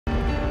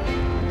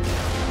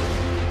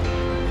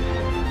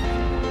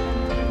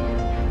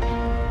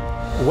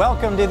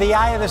Welcome to the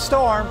Eye of the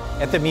Storm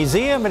at the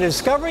Museum of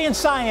Discovery and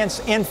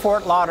Science in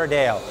Fort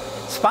Lauderdale,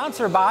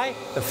 sponsored by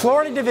the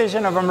Florida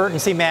Division of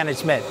Emergency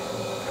Management.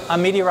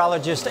 I'm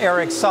meteorologist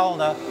Eric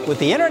Salna with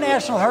the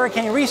International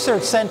Hurricane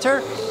Research Center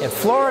at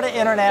Florida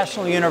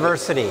International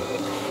University.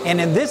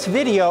 And in this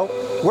video,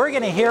 we're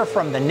going to hear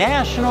from the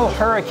National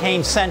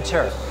Hurricane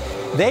Center.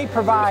 They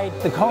provide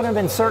the cone of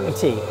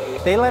uncertainty.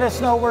 They let us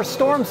know where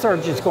storm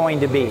surge is going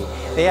to be.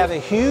 They have a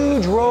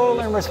huge role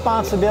and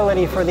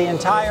responsibility for the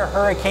entire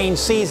hurricane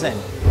season.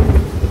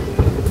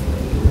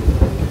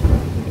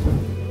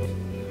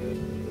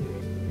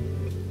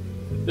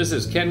 This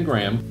is Ken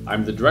Graham.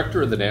 I'm the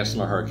director of the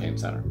National Hurricane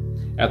Center.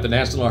 At the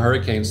National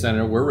Hurricane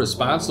Center, we're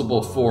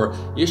responsible for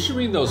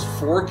issuing those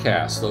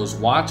forecasts, those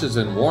watches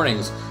and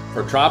warnings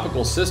for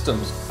tropical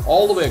systems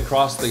all the way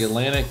across the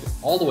Atlantic,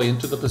 all the way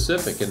into the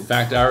Pacific. In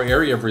fact, our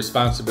area of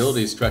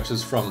responsibility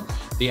stretches from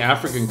the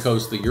African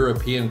coast, the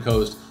European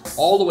coast,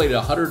 all the way to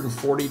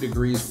 140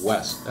 degrees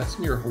west. That's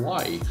near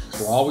Hawaii.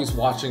 So we're always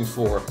watching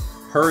for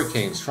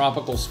hurricanes,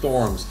 tropical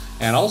storms,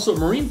 and also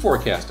marine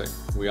forecasting.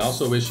 We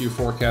also issue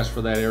forecasts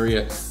for that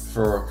area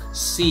for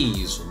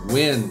seas,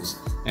 winds,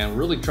 and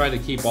really try to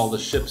keep all the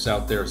ships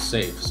out there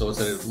safe. So it's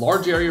a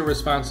large area of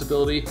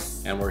responsibility,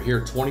 and we're here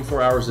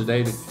 24 hours a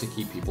day to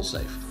keep people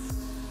safe.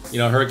 You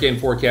know, hurricane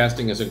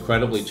forecasting is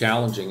incredibly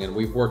challenging, and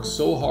we've worked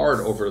so hard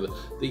over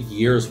the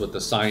years with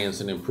the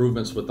science and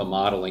improvements with the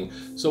modeling.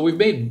 So we've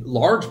made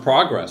large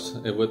progress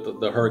with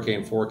the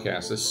hurricane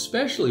forecast,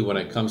 especially when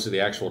it comes to the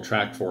actual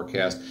track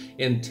forecast.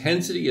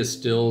 Intensity is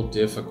still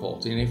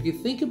difficult. And if you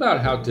think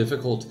about how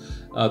difficult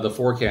the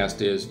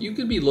forecast is, you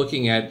could be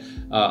looking at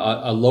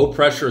a low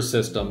pressure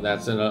system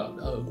that's in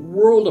a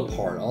world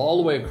apart all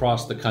the way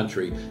across the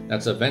country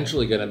that's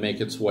eventually going to make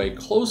its way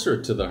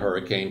closer to the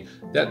hurricane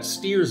that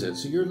steers it.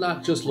 So you're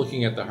not just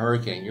looking at the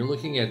hurricane, you're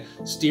looking at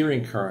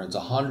steering currents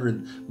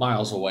 100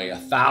 miles away,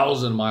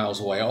 1,000 miles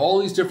away, all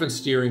these different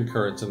steering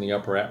currents in the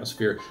upper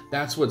atmosphere.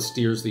 That's what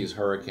steers these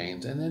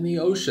hurricanes. And then the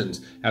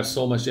oceans have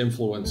so much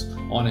influence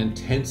on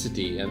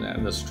intensity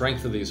and the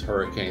strength of these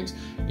hurricanes.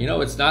 You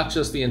know, it's not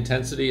just the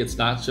intensity, it's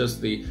not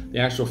just the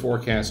actual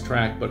forecast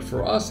track, but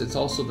for us, it's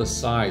also the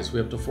size. We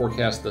have to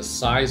forecast the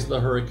size of the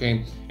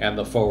hurricane and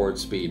the forward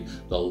speed.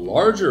 The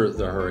larger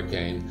the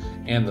hurricane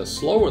and the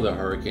slower the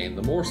hurricane,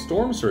 the more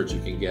storm surge you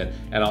can get,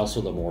 and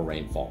also the more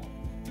rainfall.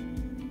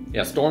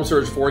 Yeah, storm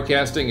surge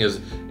forecasting is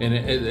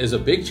a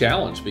big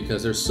challenge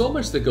because there's so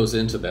much that goes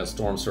into that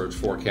storm surge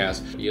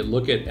forecast. You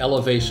look at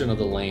elevation of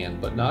the land,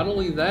 but not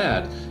only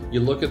that, you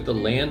look at the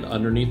land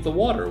underneath the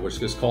water,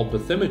 which is called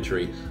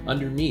bathymetry.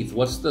 Underneath,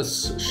 what's the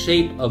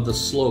shape of the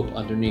slope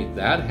underneath?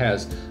 That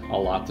has a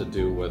lot to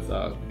do with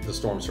the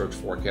storm surge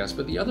forecast.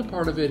 But the other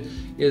part of it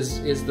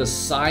is the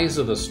size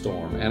of the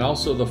storm and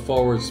also the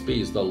forward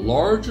speeds. The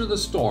larger the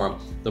storm,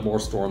 the more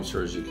storm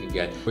surge you can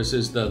get, which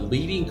is the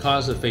leading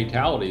cause of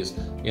fatalities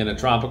in a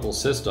tropical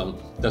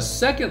system. The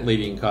second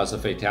leading cause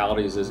of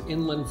fatalities is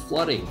inland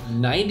flooding.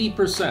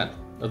 90%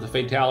 of the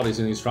fatalities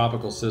in these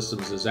tropical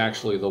systems is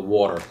actually the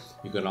water.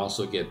 You can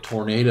also get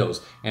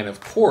tornadoes, and of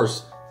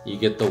course, you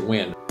get the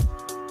wind.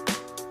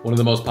 One of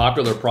the most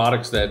popular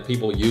products that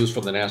people use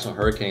from the National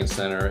Hurricane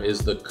Center is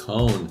the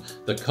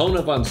cone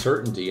of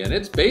uncertainty, and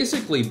it's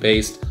basically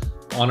based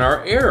on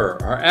our error,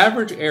 our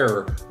average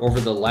error over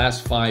the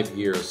last 5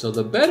 years. So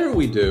the better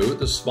we do,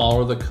 the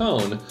smaller the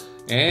cone.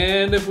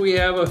 And if we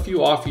have a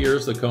few off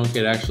years, the cone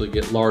can actually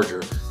get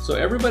larger. So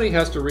everybody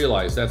has to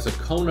realize that's a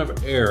cone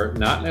of error,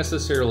 not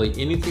necessarily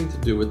anything to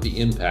do with the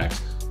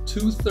impacts.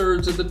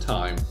 2/3 of the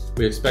time,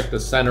 we expect the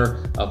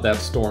center of that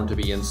storm to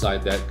be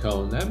inside that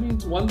cone. That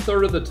means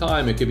 1/3 of the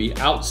time it could be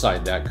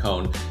outside that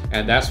cone.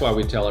 And that's why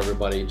we tell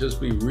everybody, just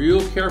be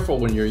real careful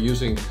when you're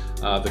using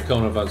the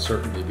cone of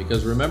uncertainty,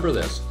 because remember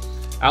this.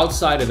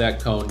 Outside of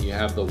that cone, you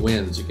have the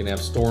winds, you can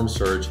have storm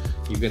surge,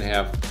 you can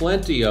have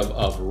plenty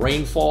of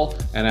rainfall,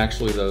 and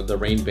actually the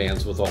rain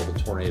bands with all the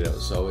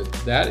tornadoes. So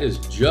that is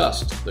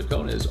just, the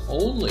cone is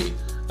only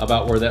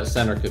about where that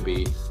center could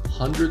be.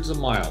 Hundreds of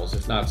miles,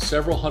 if not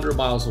several hundred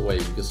miles away,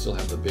 you can still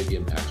have the big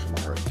impacts from a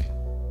hurricane.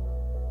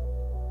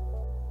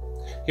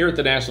 Here at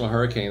the National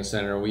Hurricane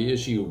Center, we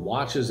issue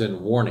watches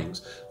and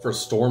warnings for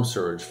storm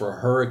surge, for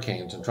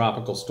hurricanes and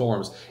tropical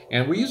storms,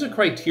 and we use a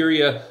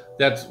criteria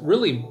that's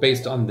really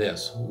based on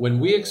this. When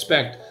we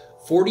expect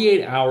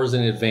 48 hours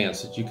in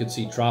advance that you could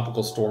see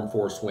tropical storm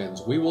force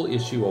winds, we will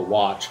issue a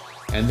watch,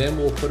 and then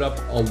we'll put up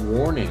a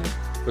warning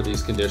for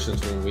these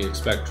conditions when we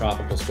expect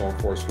tropical storm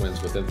force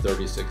winds within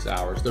 36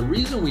 hours. The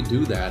reason we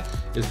do that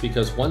is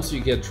because once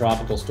you get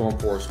tropical storm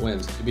force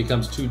winds, it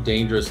becomes too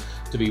dangerous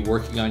to be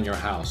working on your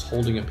house,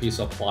 holding a piece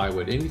of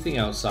plywood, anything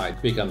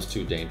outside becomes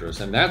too dangerous.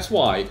 And that's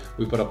why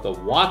we put up the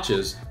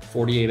watches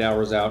 48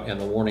 hours out and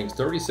the warnings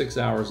 36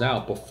 hours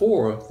out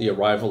before the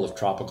arrival of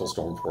tropical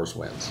storm force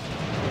winds.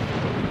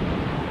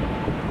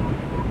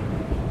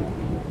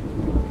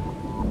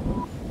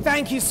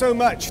 Thank you so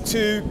much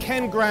to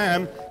Ken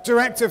Graham,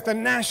 Director of the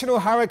National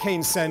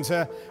Hurricane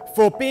Center,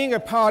 for being a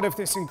part of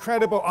this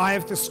incredible Eye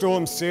of the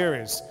Storm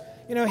series.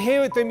 You know,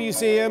 here at the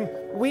museum,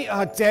 we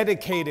are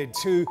dedicated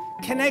to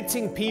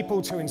connecting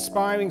people to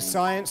inspiring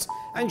science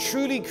and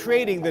truly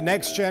creating the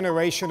next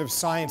generation of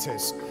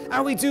scientists.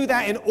 And we do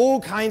that in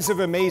all kinds of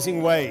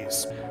amazing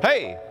ways.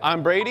 Hey,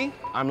 I'm Brady.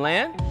 I'm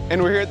Lan.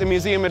 And we're here at the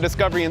Museum of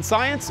Discovery and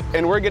Science,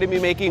 and we're going to be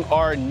making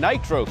our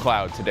nitro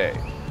cloud today.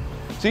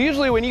 So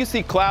usually when you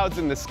see clouds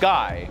in the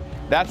sky,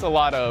 that's a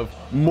lot of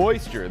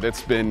moisture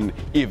that's been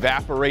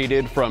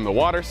evaporated from the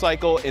water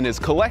cycle and is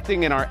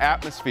collecting in our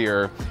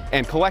atmosphere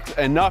and collects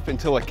enough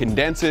until it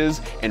condenses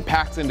and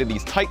packs into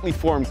these tightly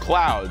formed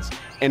clouds.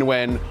 And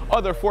when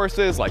other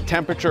forces like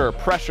temperature or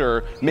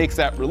pressure makes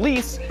that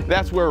release,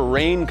 that's where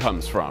rain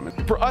comes from.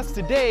 For us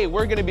today,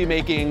 we're going to be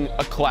making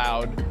a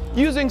cloud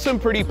using some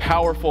pretty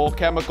powerful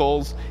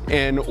chemicals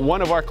in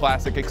one of our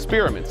classic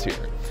experiments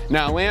here.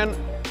 Now, Lan,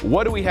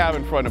 what do we have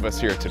in front of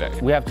us here today?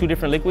 We have two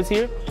different liquids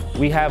here.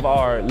 We have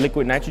our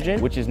liquid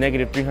nitrogen, which is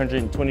negative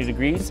 320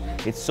 degrees.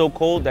 It's so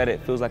cold that it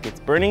feels like it's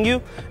burning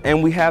you.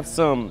 And we have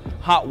some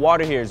hot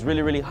water here. It's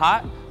really, really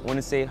hot. I want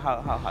to say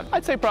how hot?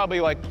 I'd say probably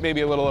like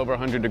maybe a little over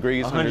 100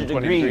 degrees,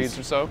 120 degrees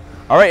or so.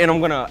 All right, and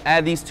I'm gonna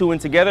add these two in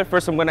together.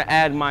 First, I'm gonna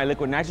add my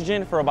liquid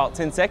nitrogen for about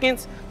 10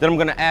 seconds. Then I'm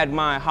gonna add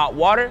my hot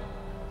water.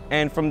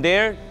 And from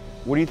there,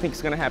 what do you think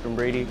is gonna happen,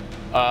 Brady?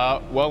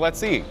 Well, let's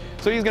see.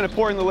 So he's gonna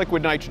pour in the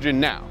liquid nitrogen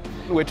now,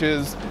 which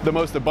is the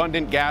most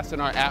abundant gas in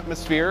our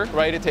atmosphere,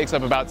 right? It takes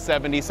up about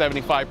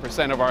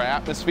 75% of our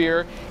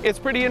atmosphere. It's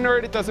pretty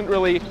inert, it doesn't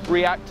really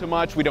react to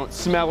much. We don't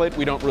smell it,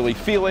 we don't really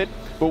feel it.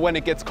 But when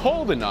it gets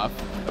cold enough,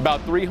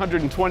 about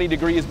 320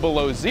 degrees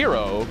below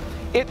zero,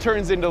 it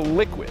turns into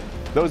liquid.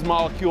 Those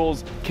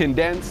molecules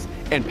condense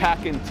and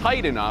pack in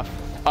tight enough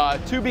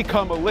to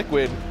become a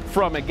liquid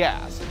from a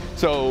gas.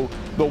 So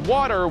the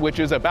water, which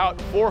is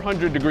about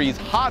 400 degrees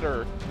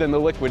hotter than the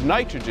liquid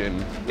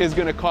nitrogen, is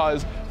going to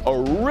cause a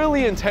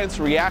really intense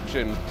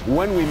reaction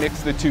when we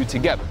mix the two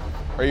together.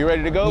 Are you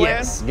ready to go, Lan?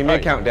 Yes, give me a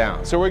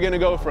countdown. So we're going to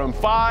go from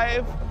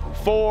 5,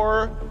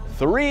 4,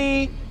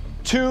 3,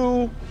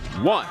 2,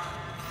 1.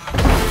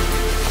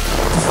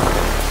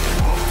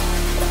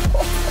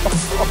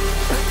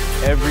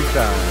 Every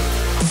time.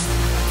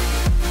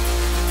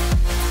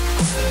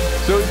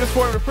 So we just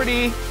formed a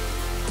pretty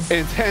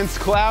intense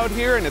cloud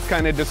here, and it's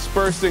kind of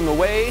dispersing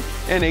away.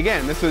 And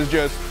again, this is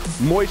just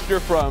moisture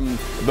from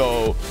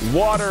the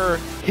water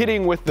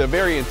hitting with the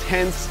very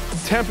intense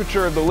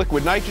temperature of the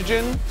liquid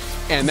nitrogen,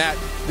 and that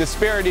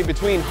disparity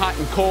between hot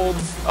and cold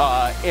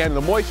and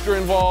the moisture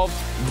involved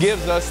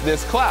gives us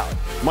this cloud,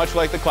 much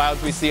like the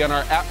clouds we see on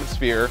our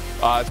atmosphere,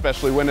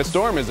 especially when a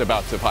storm is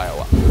about to pile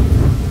up.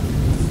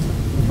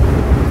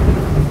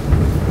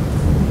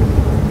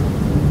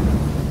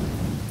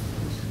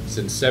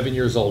 Since 7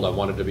 years old, I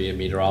wanted to be a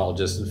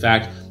meteorologist. In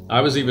fact,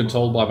 I was even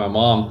told by my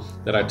mom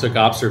that I took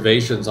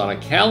observations on a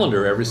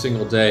calendar every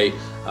single day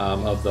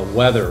of the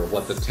weather,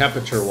 what the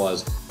temperature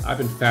was. I've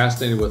been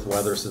fascinated with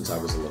weather since I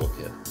was a little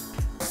kid.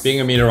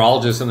 Being a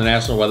meteorologist in the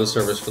National Weather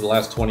Service for the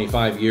last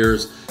 25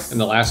 years, and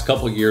the last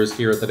couple of years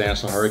here at the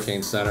National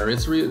Hurricane Center,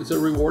 it's a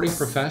rewarding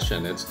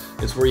profession.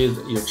 It's where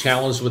you're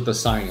challenged with the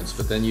science,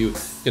 but then you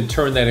can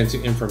turn that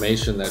into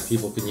information that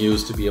people can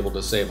use to be able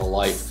to save a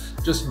life.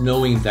 Just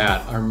knowing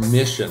that our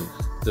mission,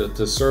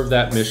 to serve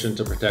that mission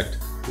to protect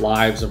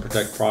lives and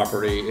protect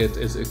property, it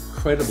is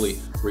incredibly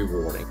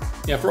rewarding.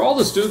 Yeah, for all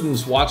the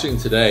students watching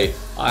today,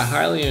 I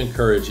highly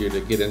encourage you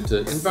to get into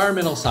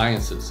environmental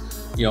sciences.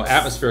 You know,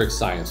 atmospheric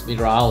science,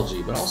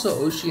 meteorology, but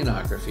also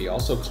oceanography,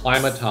 also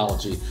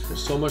climatology.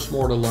 There's so much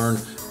more to learn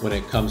when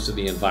it comes to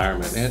the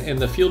environment. And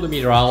the field of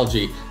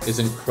meteorology is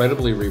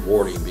incredibly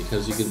rewarding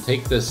because you can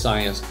take this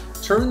science,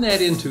 turn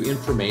that into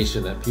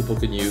information that people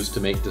can use to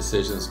make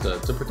decisions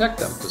to protect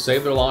them, to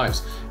save their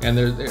lives. And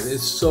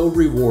it's so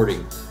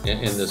rewarding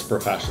in this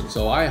profession.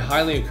 So I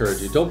highly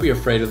encourage you, don't be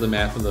afraid of the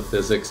math and the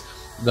physics.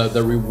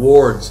 The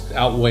rewards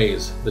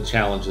outweighs the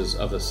challenges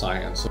of the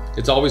science.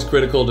 It's always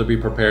critical to be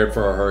prepared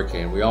for a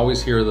hurricane. We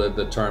always hear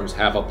the terms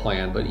have a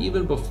plan, but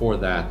even before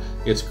that,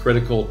 it's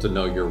critical to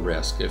know your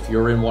risk. If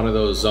you're in one of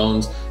those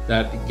zones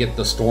that get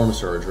the storm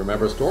surge,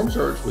 remember storm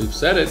surge, we've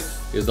said it,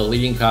 is the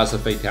leading cause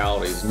of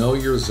fatalities. Know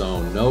your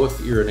zone. Know if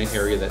you're in an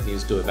area that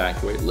needs to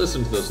evacuate.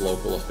 Listen to those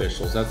local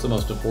officials. That's the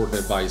most important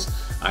advice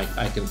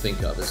I can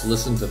think of, is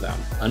listen to them.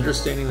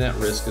 Understanding that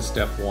risk is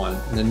step one.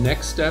 And the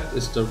next step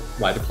is to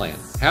write a plan.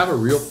 Have a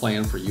real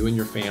plan for you and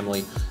your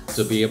family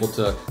to be able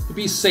to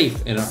be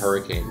safe in a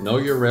hurricane. Know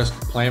your risk,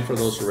 plan for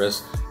those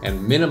risks,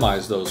 and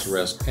minimize those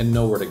risks, and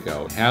know where to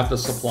go. Have the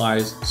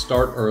supplies,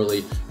 start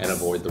early, and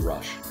avoid the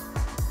rush.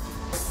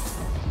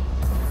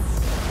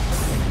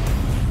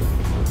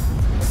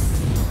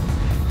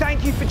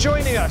 Thank you for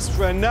joining us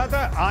for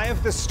another Eye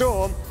of the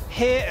Storm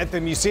here at the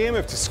Museum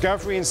of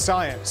Discovery and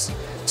Science.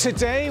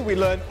 Today we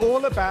learned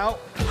all about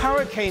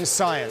hurricane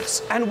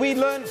science, and we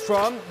learned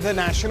from the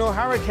National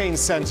Hurricane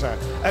Center,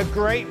 a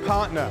great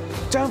partner.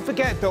 Don't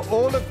forget that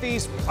all of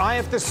these Eye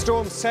of the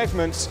Storm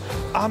segments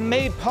are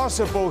made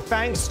possible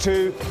thanks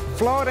to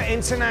Florida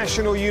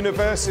International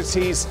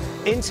University's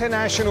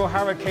International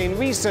Hurricane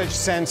Research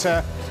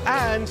Center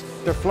and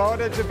the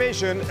Florida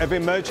Division of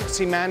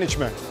Emergency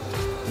Management.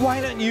 Why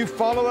don't you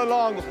follow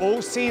along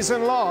all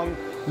season long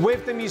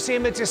with the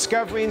Museum of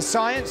Discovery and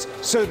Science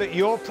so that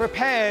you're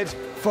prepared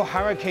for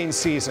hurricane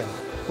season?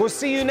 We'll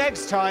see you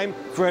next time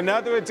for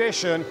another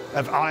edition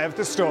of Eye of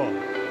the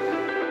Storm.